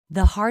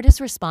The heart is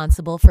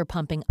responsible for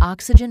pumping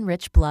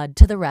oxygen-rich blood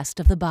to the rest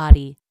of the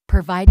body,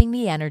 providing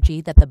the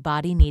energy that the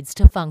body needs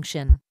to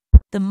function.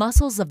 The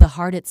muscles of the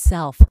heart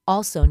itself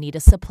also need a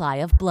supply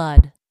of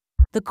blood.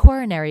 The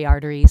coronary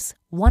arteries,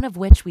 one of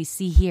which we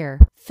see here,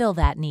 fill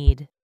that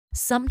need.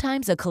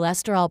 Sometimes a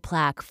cholesterol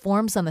plaque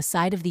forms on the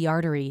side of the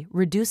artery,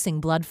 reducing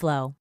blood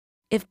flow.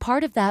 If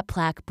part of that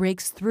plaque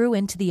breaks through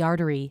into the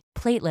artery,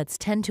 platelets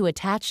tend to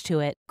attach to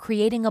it,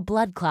 creating a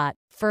blood clot,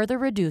 further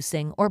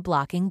reducing or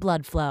blocking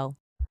blood flow.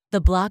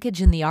 The blockage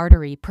in the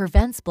artery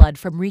prevents blood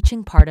from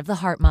reaching part of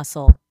the heart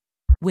muscle.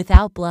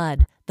 Without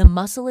blood, the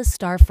muscle is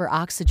starved for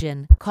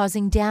oxygen,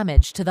 causing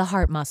damage to the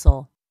heart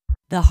muscle.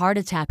 The heart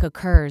attack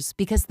occurs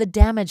because the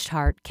damaged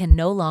heart can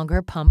no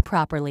longer pump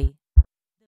properly.